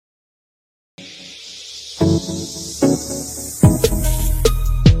Good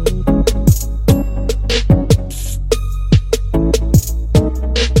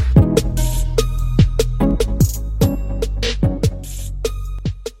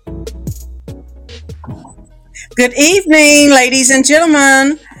evening, ladies and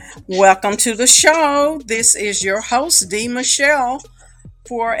gentlemen. Welcome to the show. This is your host, D. Michelle,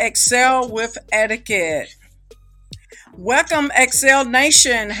 for Excel with Etiquette. Welcome, Excel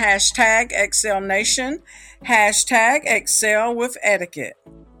Nation. Hashtag Excel Nation. Hashtag Excel with Etiquette.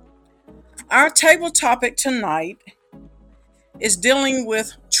 Our table topic tonight is dealing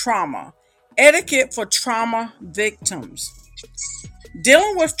with trauma. Etiquette for trauma victims.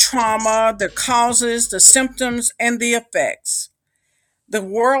 Dealing with trauma, the causes, the symptoms, and the effects. The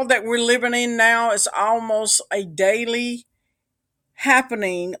world that we're living in now is almost a daily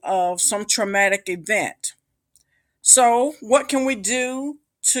happening of some traumatic event. So, what can we do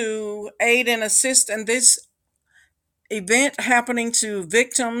to aid and assist in this event happening to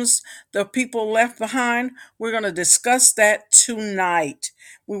victims, the people left behind? We're going to discuss that tonight.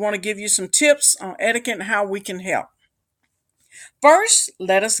 We want to give you some tips on etiquette and how we can help. First,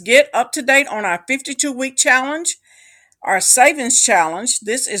 let us get up to date on our 52-week challenge, our savings challenge.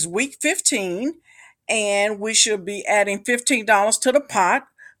 This is week 15, and we should be adding $15 to the pot,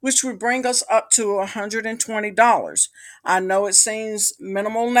 which would bring us up to $120. I know it seems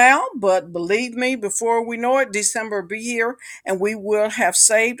minimal now, but believe me, before we know it, December will be here, and we will have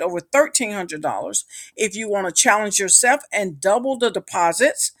saved over $1,300. If you want to challenge yourself and double the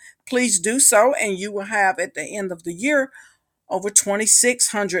deposits, please do so, and you will have at the end of the year over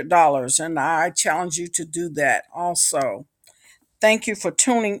 $2,600, and I challenge you to do that also. Thank you for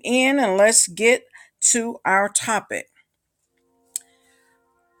tuning in, and let's get to our topic.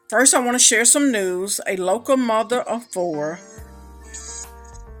 First, I want to share some news. A local mother of four,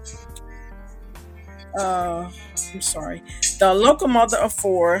 the local mother of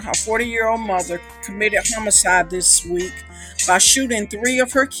four, a 40-year-old mother, committed homicide this week by shooting three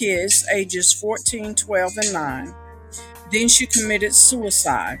of her kids, ages 14, 12, and 9. Then she committed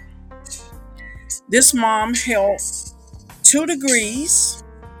suicide. This mom held 2 degrees,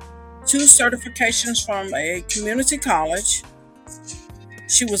 2 certifications from a community college.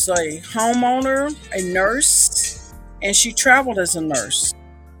 She was a homeowner, a nurse, and she traveled as a nurse.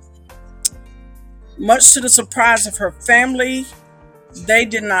 Much to the surprise of her family, they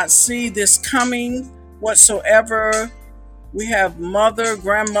did not see this coming whatsoever. We have mother,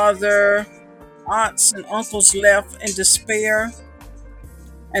 grandmother, aunts, and uncles left in despair,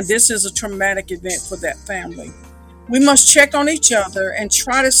 and this is a traumatic event for that family. We must check on each other and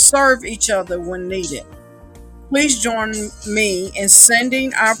try to serve each other when needed. Please join me in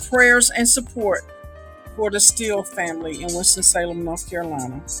sending our prayers and support for the Steele family in Winston-Salem, North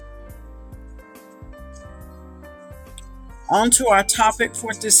Carolina. On to our topic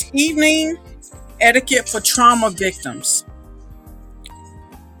for this evening, etiquette for trauma victims.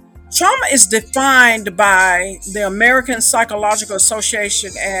 Trauma is defined by the American Psychological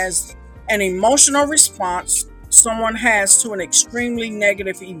Association as an emotional response someone has to an extremely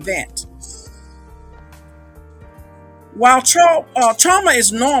negative event. While trauma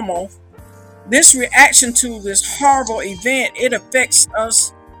is normal, this reaction to this horrible event, it affects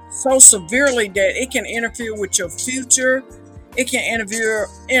us so severely that it can interfere with your future. It can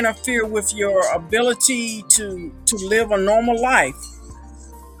interfere with your ability to live a normal life.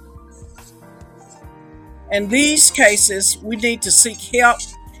 In these cases, we need to seek help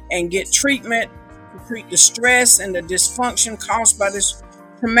and get treatment to treat the stress and the dysfunction caused by this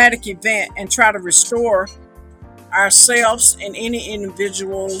traumatic event and try to restore ourselves and any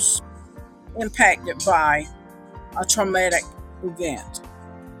individuals impacted by a traumatic event.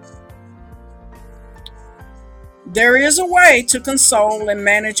 There is a way to console and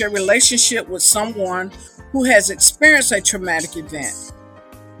manage a relationship with someone who has experienced a traumatic event.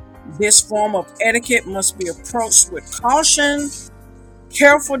 This form of etiquette must be approached with caution,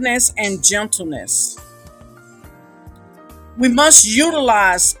 carefulness, and gentleness. We must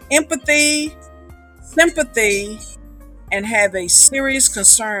utilize empathy, sympathy, and have a serious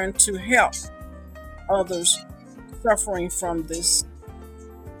concern to help others suffering from this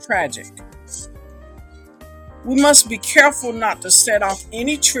tragic. We must be careful not to set off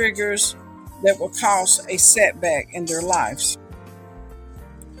any triggers that will cause a setback in their lives.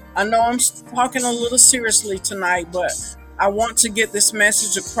 I know I'm talking a little seriously tonight, but I want to get this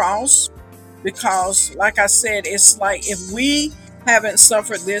message across because, like I said, it's like if we haven't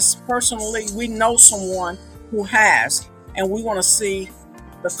suffered this personally, we know someone who has, and we want to see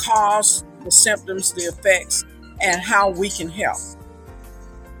the cause, the symptoms, the effects, and how we can help.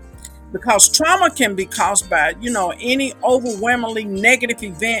 because trauma can be caused by, any overwhelmingly negative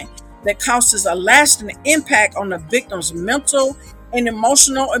event that causes a lasting impact on the victim's mental and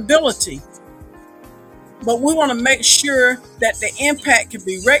emotional ability. But we want to make sure that the impact can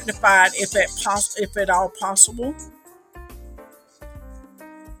be rectified if at all possible.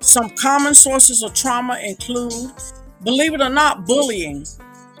 Some common sources of trauma include, believe it or not, bullying.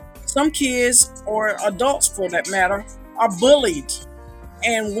 Some kids, or adults for that matter, are bullied.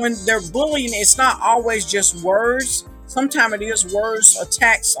 And when they're bullying, it's not always just words. Sometimes it is words,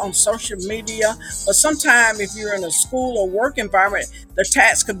 attacks on social media, but sometimes if you're in a school or work environment, the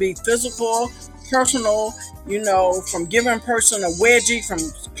attacks could be physical, personal, from giving a person a wedgie, from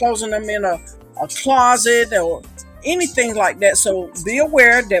closing them in a closet, or anything like that. So be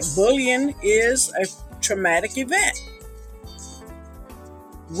aware that bullying is a traumatic event.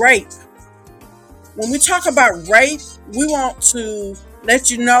 Rape. When we talk about rape, we want to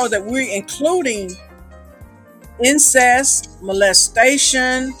let you know that we're including incest,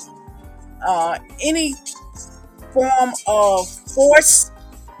 molestation, any form of force,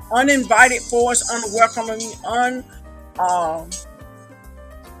 uninvited force, unwelcoming, uh,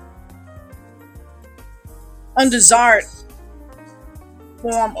 undesired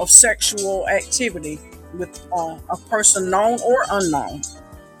form of sexual activity with a person known or unknown,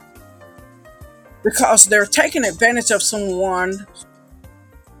 because they're taking advantage of someone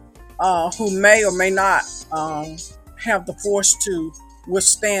who may or may not have the force to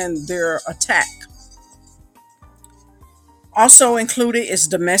withstand their attack. Also included is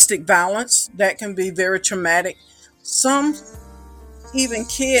domestic violence that can be very traumatic. Some, even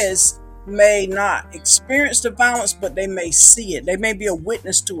kids, may not experience the violence, but they may see it. They may be a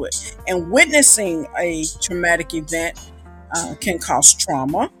witness to it. And witnessing a traumatic event can cause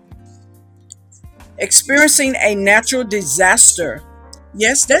trauma. Experiencing a natural disaster.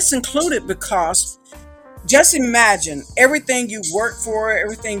 Yes, that's included, because just imagine everything you work for,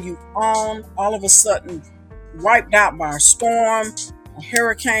 everything you own, all of a sudden wiped out by a storm, a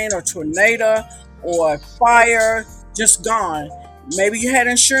hurricane, or tornado, or a fire, just gone. Maybe you had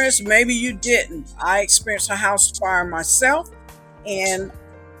insurance, maybe you didn't. I experienced a house fire myself, and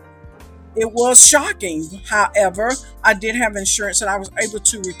it was shocking. However, I did have insurance and I was able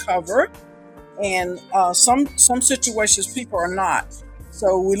to recover. And some situations people are not.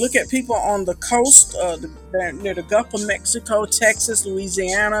 So we look at people on the coast, near the Gulf of Mexico, Texas,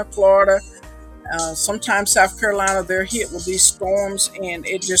 Louisiana, Florida, sometimes South Carolina. They're hit with these storms, and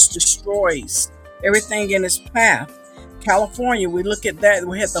it just destroys everything in its path. California, we look at that.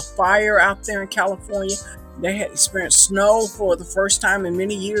 We had the fire out there in California. They had experienced snow for the first time in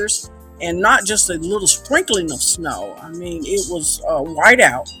many years, and not just a little sprinkling of snow. I mean, it was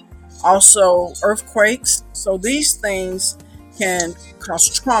whiteout. Also, earthquakes. So these things can cause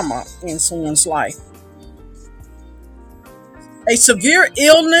trauma in someone's life. A severe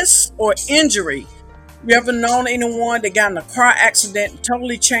illness or injury. You ever known anyone that got in a car accident,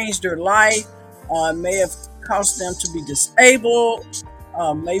 totally changed their life, may have caused them to be disabled,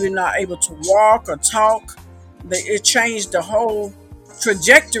 maybe not able to walk or talk. It changed the whole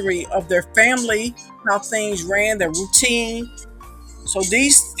trajectory of their family, how things ran, their routine. So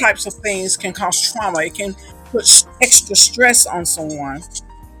these types of things can cause trauma. It can put extra stress on someone.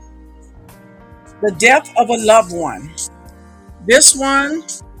 The death of a loved one. This one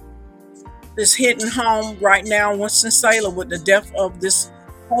is hitting home right now in Winston-Salem with the death of this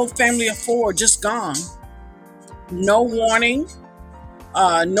whole family of four, just gone. No warning,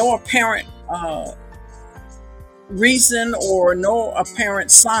 no apparent reason, or no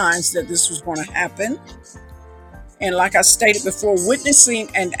apparent signs that this was going to happen. And like I stated before, witnessing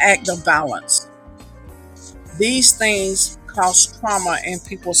an act of violence. These things cause trauma in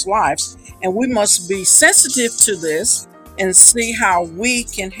people's lives, and we must be sensitive to this and see how we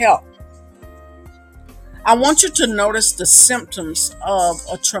can help. I want you to notice the symptoms of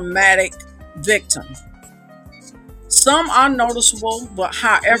a traumatic victim. Some are noticeable, but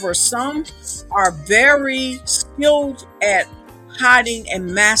however, some are very skilled at hiding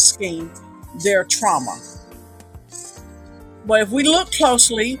and masking their trauma. But if we look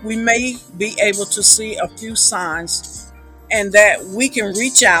closely, we may be able to see a few signs, and that we can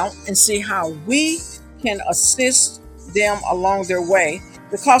reach out and see how we can assist them along their way.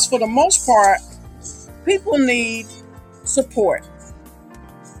 Because for the most part, people need support.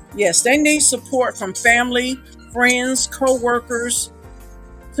 Yes, they need support from family, friends, co-workers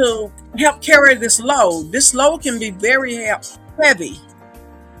to help carry this load. This load can be very heavy.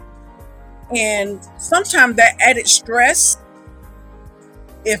 And sometimes that added stress,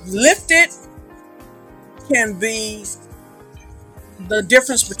 if lifted, can be the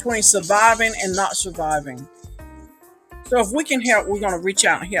difference between surviving and not surviving. So if we can help, we're going to reach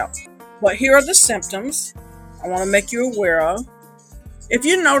out and help. But here are the symptoms I want to make you aware of. If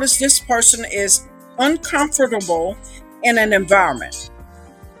you notice this person is uncomfortable in an environment,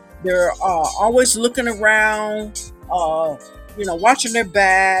 they're always looking around, watching their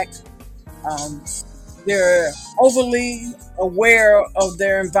back. Um, they're overly aware of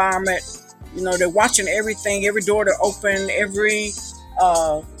their environment. They're watching everything, every door to open, every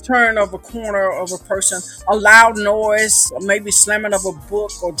turn of a corner of a person, a loud noise, or maybe slamming of a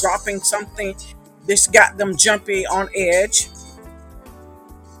book or dropping something. This got them jumpy on edge.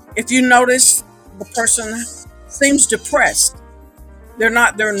 If you notice the person seems depressed, they're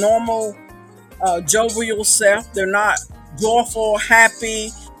not their normal jovial self. They're not joyful,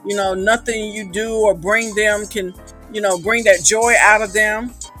 happy. Nothing you do or bring them can, bring that joy out of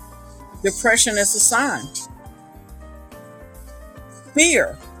them. Depression is a sign.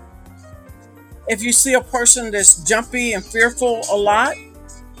 Fear. If you see a person that's jumpy and fearful a lot,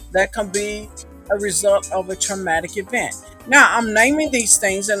 that can be a result of a traumatic event. Now, I'm naming these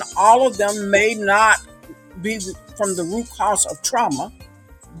things, and all of them may not be from the root cause of trauma,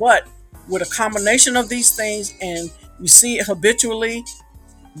 but with a combination of these things, and you see it habitually,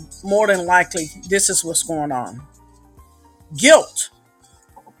 more than likely, this is what's going on. Guilt.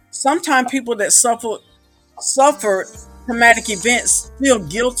 Sometimes people that suffered traumatic events feel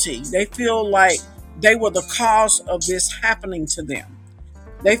guilty. They feel like they were the cause of this happening to them.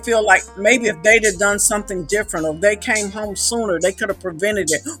 They feel like maybe if they'd have done something different, or if they came home sooner, they could have prevented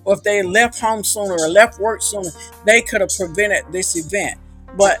it. Or if they left home sooner or left work sooner, they could have prevented this event.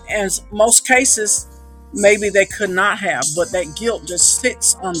 But in most cases, maybe they could not have, but that guilt just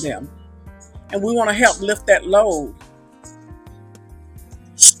sits on them. And we want to help lift that load.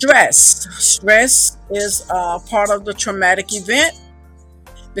 Stress. Stress is part of the traumatic event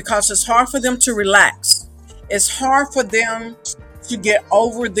because it's hard for them to relax. It's hard for them to get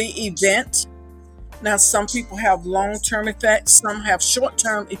over the event. Now, some people have long-term effects, some have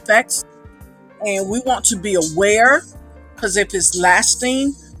short-term effects, and we want to be aware because if it's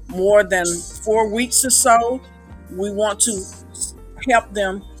lasting more than 4 weeks or so, we want to help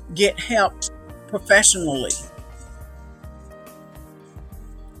them get help professionally.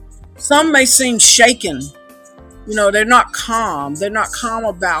 Some may seem shaken. They're not calm. They're not calm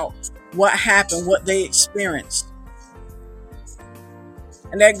about what happened, what they experienced.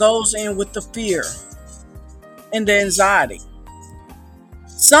 And that goes in with the fear and the anxiety.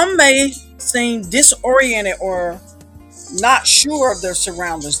 Some may seem disoriented or not sure of their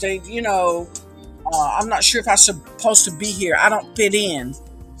surroundings. I'm not sure if I'm supposed to be here. I don't fit in.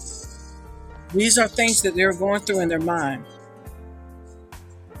 These are things that they're going through in their mind.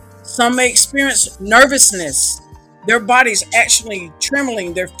 Some may experience nervousness. Their body's actually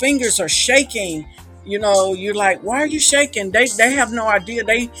trembling. Their fingers are shaking. You're like, why are you shaking? They have no idea.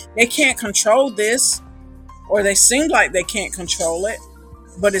 They can't control this, or they seem like they can't control it.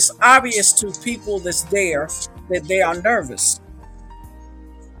 But it's obvious to people that's there that they are nervous.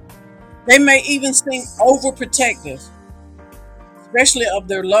 They may even seem overprotective, especially of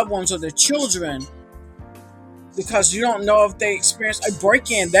their loved ones or their children, because you don't know if they experience a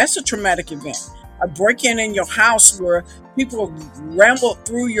break-in. That's a traumatic event. A break-in in your house where people have rambled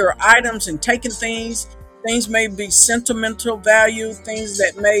through your items and taken things. Things may be sentimental value, things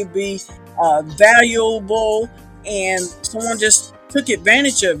that may be valuable, and someone just took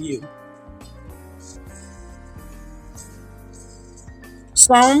advantage of you.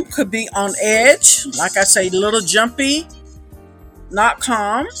 Some could be on edge, like I say, a little jumpy, not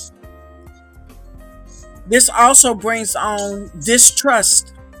calm. This also brings on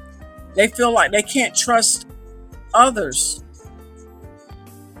distrust. They feel like they can't trust others.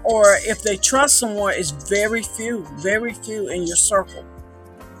 Or if they trust someone, it's very few in your circle.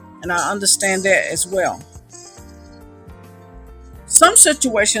 And I understand that as well. Some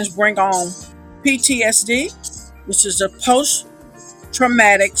situations bring on PTSD, which is a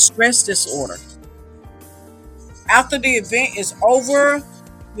post-traumatic stress disorder. After the event is over,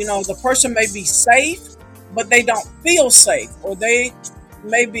 the person may be safe, but they don't feel safe, or they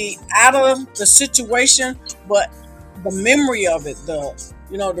may be out of the situation, but the memory of it,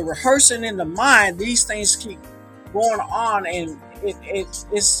 the rehearsing in the mind, these things keep going on, and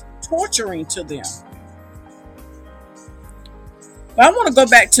it's torturing to them. But I want to go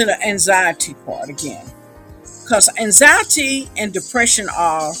back to the anxiety part again, because anxiety and depression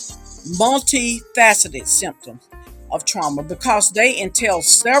are multifaceted symptoms of trauma because they entail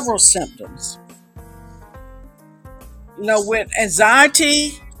several symptoms. With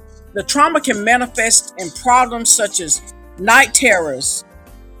anxiety, the trauma can manifest in problems such as night terrors,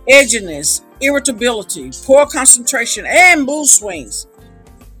 edginess, irritability, poor concentration, and mood swings.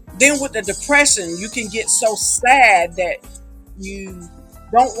 Then with the depression, you can get so sad that you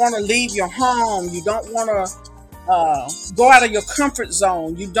don't want to leave your home. You don't want to go out of your comfort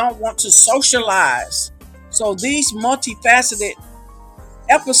zone. You don't want to socialize. So these multifaceted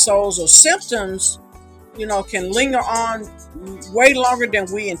episodes or symptoms, can linger on way longer than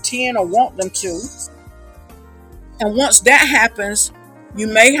we intend or want them to. And once that happens, you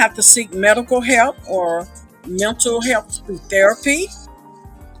may have to seek medical help or mental help through therapy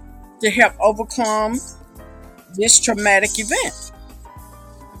to help overcome this traumatic event.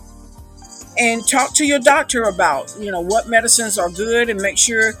 And talk to your doctor about, what medicines are good, and make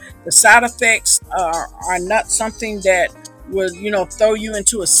sure the side effects are not something that would, throw you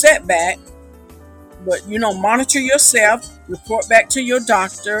into a setback. But, monitor yourself, report back to your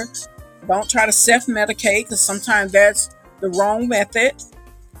doctor. Don't try to self-medicate, because sometimes that's the wrong method.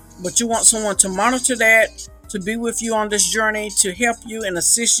 But you want someone to monitor that, to be with you on this journey, to help you and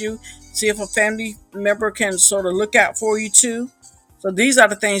assist you. See if a family member can sort of look out for you too. So these are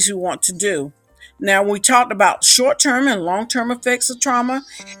the things you want to do. Now, we talked about short-term and long-term effects of trauma,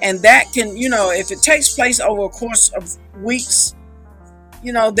 and that can, if it takes place over a course of weeks,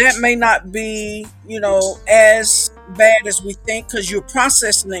 that may not be, as bad as we think, because you're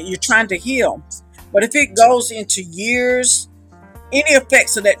processing it, you're trying to heal. But if it goes into years, any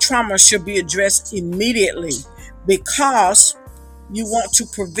effects of that trauma should be addressed immediately, because you want to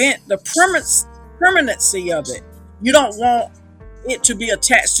prevent the permanency of it. You don't want it to be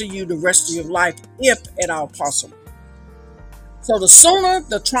attached to you the rest of your life, if at all possible. So the sooner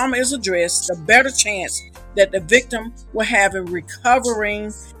the trauma is addressed, the better chance that the victim will have in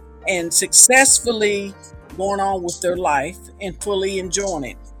recovering and successfully going on with their life and fully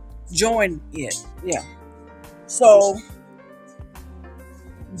enjoying it. Yeah. So,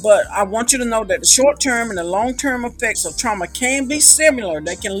 but I want you to know that the short-term and the long-term effects of trauma can be similar.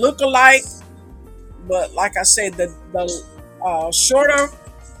 They can look alike, but like I said, the shorter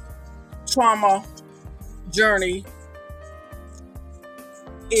trauma journey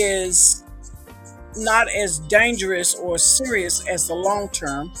is not as dangerous or serious as the long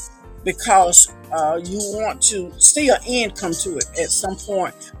term, because you want to see an end come to it at some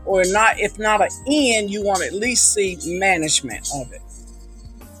point, or not. If not an end, you want to at least see management of it.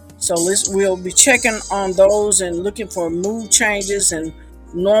 So we'll be checking on those and looking for mood changes and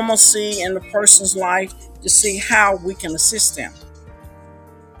normalcy in the person's life to see how we can assist them.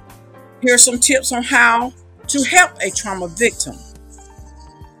 Here are some tips on how to help a trauma victim.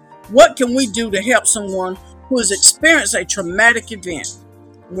 What can we do to help someone who has experienced a traumatic event?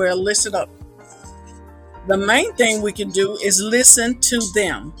 Well, listen up. The main thing we can do is listen to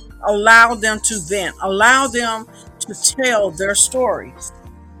them. Allow them to vent. Allow them to tell their story.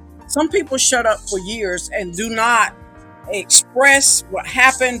 Some people shut up for years and do not express what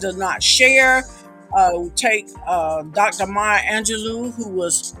happened, do not share. Take Dr. Maya Angelou, who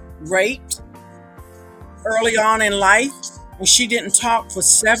was raped early on in life, and she didn't talk for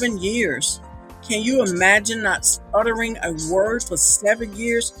 7 years. Can you imagine not uttering a word for 7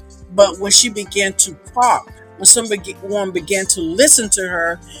 years? But when she began to talk, when someone began to listen to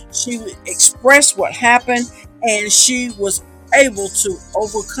her, she expressed what happened, and she was able to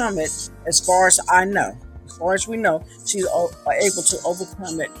overcome it. As far as I know, as far as we know, she's able to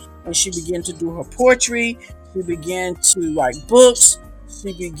overcome it. And she began to do her poetry. She began to write books.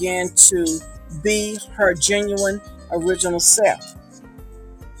 She began to be her genuine, original self.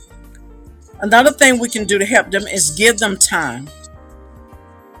 Another thing we can do to help them is give them time.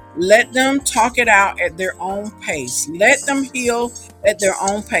 Let them talk it out at their own pace. Let them heal at their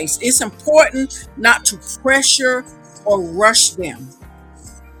own pace. It's important not to pressure or rush them.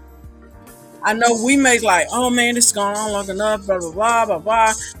 I know we may like, oh man, it's gone on long enough, blah, blah, blah, blah,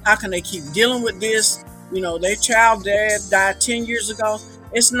 blah. How can they keep dealing with this? Their child died 10 years ago.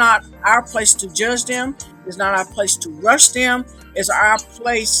 It's not our place to judge them. It's not our place to rush them. It's our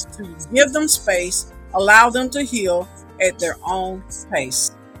place to give them space, allow them to heal at their own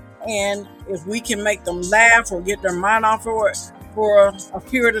pace. And if we can make them laugh or get their mind off for a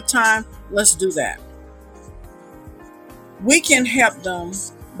period of time, let's do that. We can help them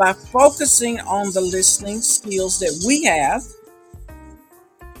by focusing on the listening skills that we have,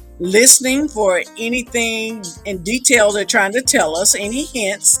 listening for anything in detail they're trying to tell us, any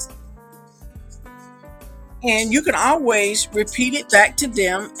hints. And you can always repeat it back to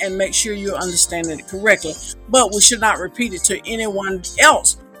them and make sure you're understanding it correctly. But we should not repeat it to anyone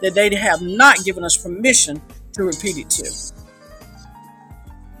else that they have not given us permission to repeat it to.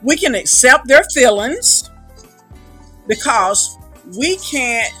 We can accept their feelings. because we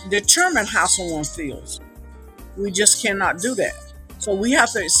can't determine how someone feels. We just cannot do that. So we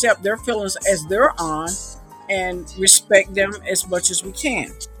have to accept their feelings as they're on and respect them as much as we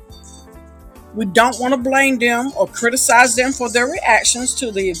can. We don't want to blame them or criticize them for their reactions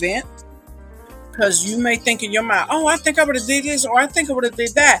to the event, because you may think in your mind, oh, I think I would have did this or I think I would have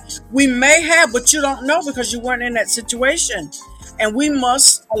did that. We may have, but you don't know because you weren't in that situation. And we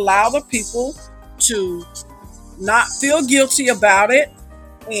must allow the people to not feel guilty about it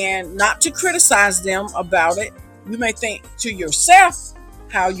and not to criticize them about it. You may think to yourself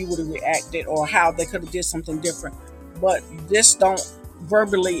how you would have reacted or how they could have did something different, but just don't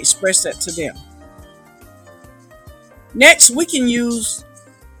verbally express that to them. Next, we can use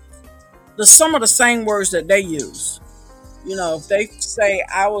some of the same words that they use. If they say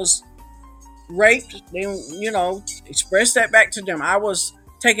I was raped, then express that back to them. I was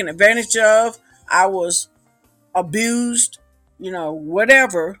taken advantage of. I was abused.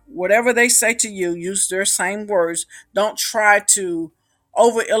 Whatever they say to you, use their same words. Don't try to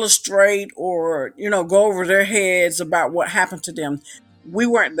over illustrate or go over their heads about what happened to them. We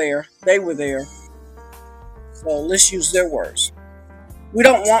weren't there, they were there, so let's use their words. We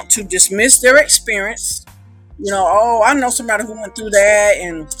don't want to dismiss their experience. Oh, I know somebody who went through that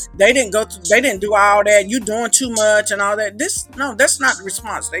and they didn't do all that. You doing too much and all that. No, that's not the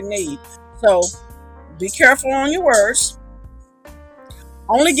response they need. So be careful on your words.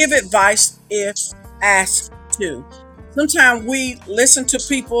 Only give advice if asked to. Sometimes we listen to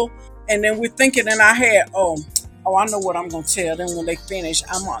people and then we're thinking in our head, oh, I know what I'm going to tell them when they finish.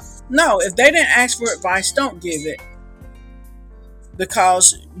 No, if they didn't ask for advice, don't give it,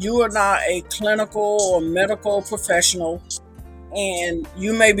 because you are not a clinical or medical professional and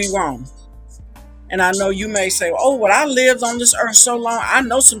you may be wrong. And I know you may say, oh, well, I lived on this earth so long. I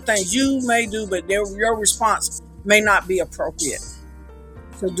know some things you may do, but your response may not be appropriate.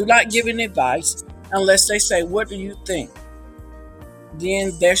 So do not give any advice unless they say, what do you think?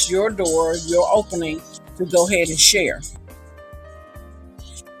 Then that's your door, your opening to go ahead and share.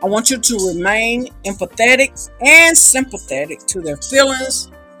 I want you to remain empathetic and sympathetic to their feelings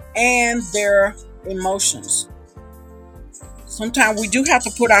and their emotions. Sometimes we do have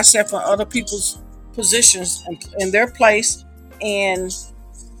to put ourselves in other people's positions and in their place, and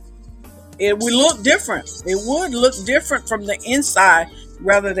it would look different. It would look different from the inside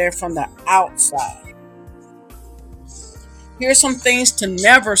rather than from the outside. Here's some things to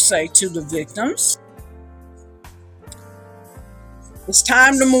never say to the victims. It's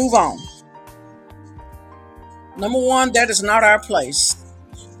time to move on. Number one, that is not our place.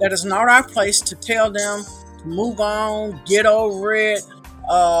 That is not our place to tell them to move on, get over it.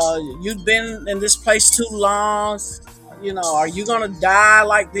 You've been in this place too long. Are you going to die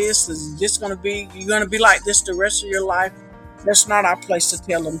like this? Is this going to be, you're going to be like this the rest of your life? That's not our place to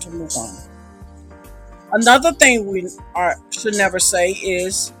tell them to move on. Another thing we should never say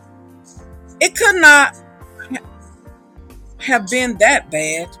is, it could not have been that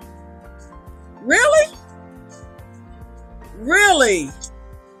bad. Really? Really?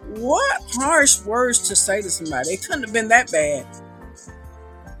 What harsh words to say to somebody. It couldn't have been that bad.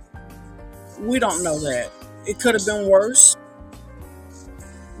 We don't know that. It could have been worse.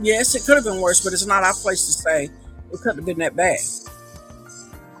 Yes, it could have been worse, but it's not our place to say it couldn't have been that bad.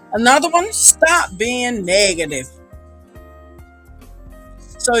 Another one, stop being negative.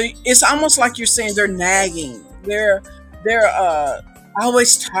 So it's almost like you're saying they're nagging. They're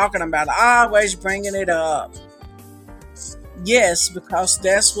always talking about it, always bringing it up. Yes, because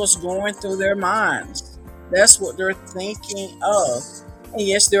that's what's going through their minds. That's what they're thinking of. And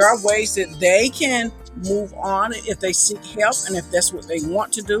yes, there are ways that they can move on if they seek help and if that's what they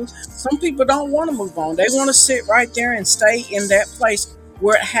want to do. Some people don't want to move on. They want to sit right there and stay in that place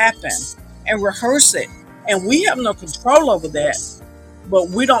where it happened and rehearse it. And we have no control over that, but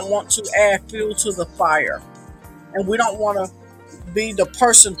we don't want to add fuel to the fire. And we don't want to be the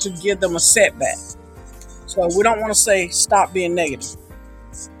person to give them a setback. So we don't want to say, stop being negative.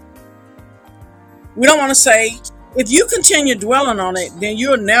 We don't want to say, if you continue dwelling on it, then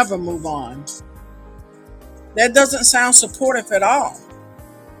you'll never move on. That doesn't sound supportive at all.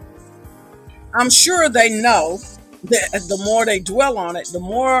 I'm sure they know that the more they dwell on it, the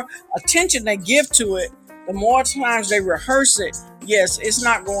more attention they give to it, the more times they rehearse it, yes, it's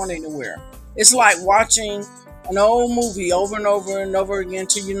not going anywhere. It's like watching an old movie over and over and over again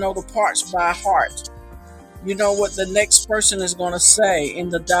till you know the parts by heart. You know what the next person is going to say in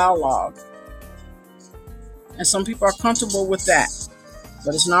the dialogue. And some people are comfortable with that,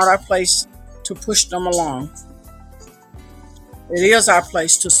 but it's not our place to push them along. It is our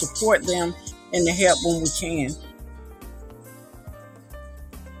place to support them and to help when we can.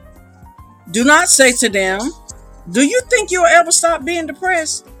 Do not say to them, "Do you think you'll ever stop being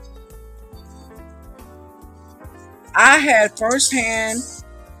depressed?" I had firsthand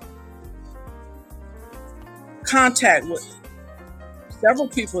contact with several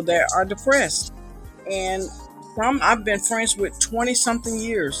people that are depressed, and some I've been friends with 20 something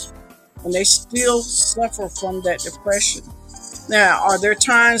years, and they still suffer from that depression. Now, are there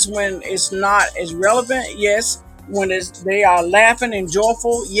times when it's not as relevant? Yes. When they are laughing and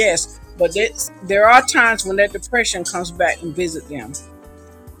joyful? Yes. But there are times when that depression comes back and visit them.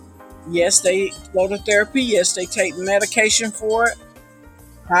 Yes, they go to therapy. Yes, they take medication for it.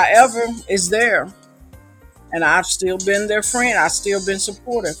 However, it's there. And I've still been their friend. I've still been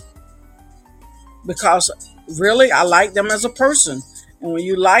supportive because really I like them as a person. And when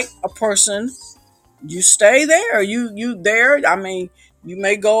you like a person, you stay there. You there. I mean, you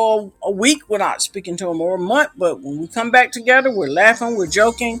may go a week without speaking to them or a month, but when we come back together, we're laughing, we're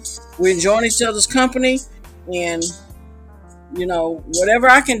joking, we're enjoying each other's company, and whatever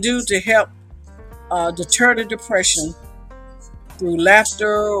I can do to help deter the depression through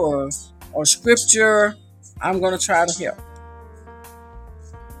laughter or scripture, I'm going to try to help.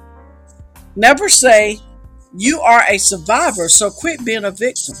 Never say you are a survivor, so quit being a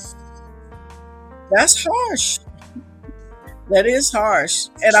victim. That's harsh. That is harsh.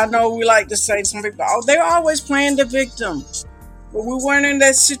 And I know we like to say to some people, oh, they're always playing the victim. But we weren't in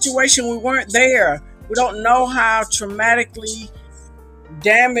that situation. We weren't there. We don't know how traumatically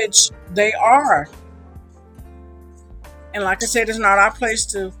damaged they are. And like I said, it's not our place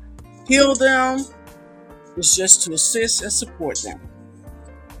to heal them. It's just to assist and support them.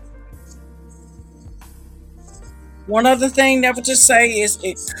 One other thing never to say is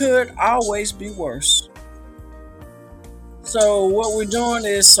it could always be worse. So what we're doing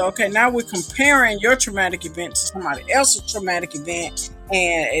is, okay, now we're comparing your traumatic event to somebody else's traumatic event,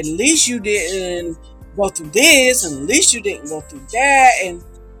 and at least you didn't go through this, and at least you didn't go through that, and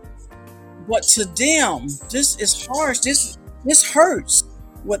but to them, this is harsh. This hurts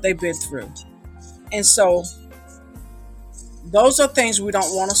what they've been through, and so those are things we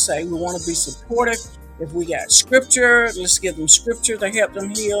don't want to say. We want to be supportive. If we got scripture, let's give them scripture to help them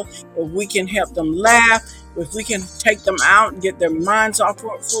heal. If we can help them laugh, if we can take them out and get their minds off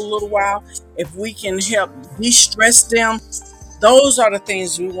for a little while, if we can help de-stress them, those are the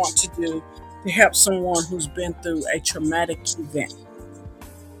things we want to do to help someone who's been through a traumatic event.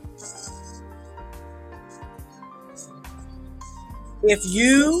 If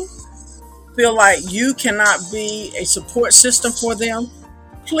you feel like you cannot be a support system for them,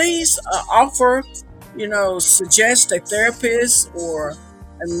 please offer, suggest a therapist or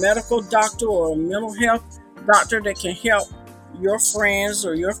a medical doctor or a mental health doctor that can help your friends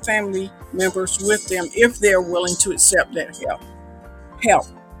or your family members with them if they're willing to accept that help.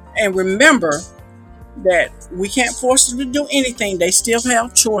 And remember that we can't force them to do anything. They still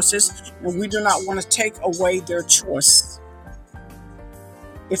have choices, and we do not want to take away their choice.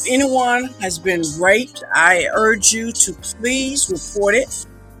 If anyone has been raped, I urge you to please report it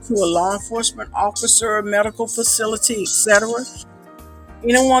to a law enforcement officer, medical facility, etc.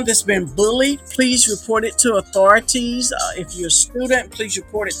 Anyone that's been bullied, please report it to authorities. If you're a student, please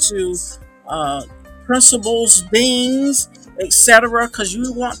report it to principals, deans, etc. Because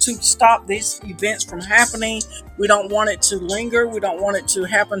you want to stop these events from happening. We don't want it to linger. We don't want it to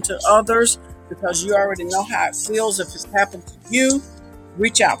happen to others because you already know how it feels if it's happened to you.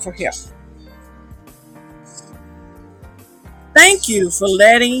 Reach out for help. Thank you for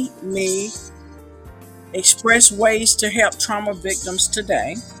letting me express ways to help trauma victims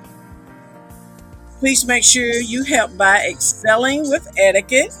today. Please make sure you help by excelling with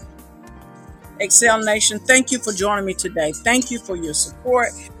etiquette. Excel Nation, thank you for joining me today. Thank you for your support.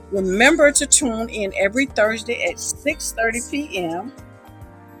 Remember to tune in every Thursday at 6:30 p.m.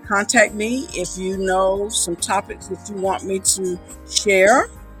 Contact me if you know some topics that you want me to share.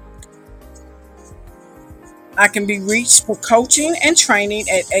 I can be reached for coaching and training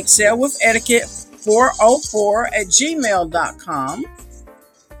at excelwithetiquette404@gmail.com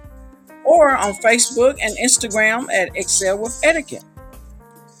or on Facebook and Instagram at Excel with Etiquette.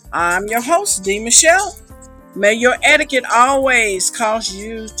 I'm your host, D. Michelle. May your etiquette always cause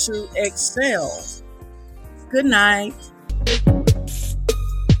you to excel. Good night.